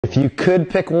If you could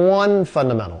pick one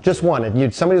fundamental, just one,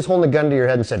 if somebody was holding a gun to your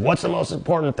head and said, what's the most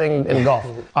important thing in golf?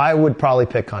 I would probably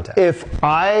pick contact. If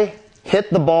I hit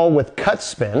the ball with cut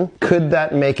spin, could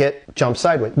that make it jump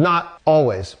sideways? Not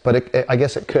always, but I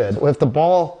guess it could. If the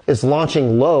ball is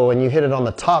launching low and you hit it on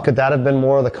the top, could that have been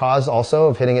more of the cause also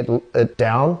of hitting it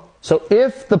down? So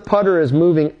if the putter is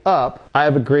moving up, I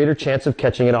have a greater chance of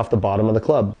catching it off the bottom of the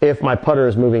club. If my putter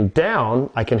is moving down,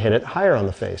 I can hit it higher on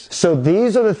the face. So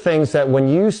these are the things that when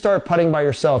you start putting by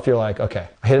yourself, you're like, okay,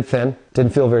 I hit it thin,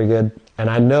 didn't feel very good, and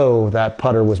I know that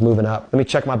putter was moving up. Let me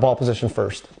check my ball position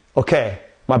first. Okay,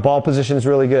 my ball position is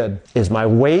really good. Is my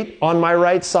weight on my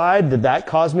right side? Did that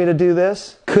cause me to do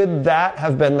this? Could that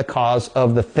have been the cause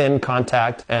of the thin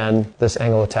contact and this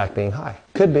angle attack being high?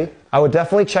 Could be. I would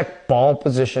definitely check ball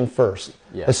position first.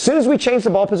 Yeah. As soon as we change the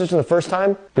ball position the first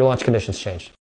time, your launch conditions change.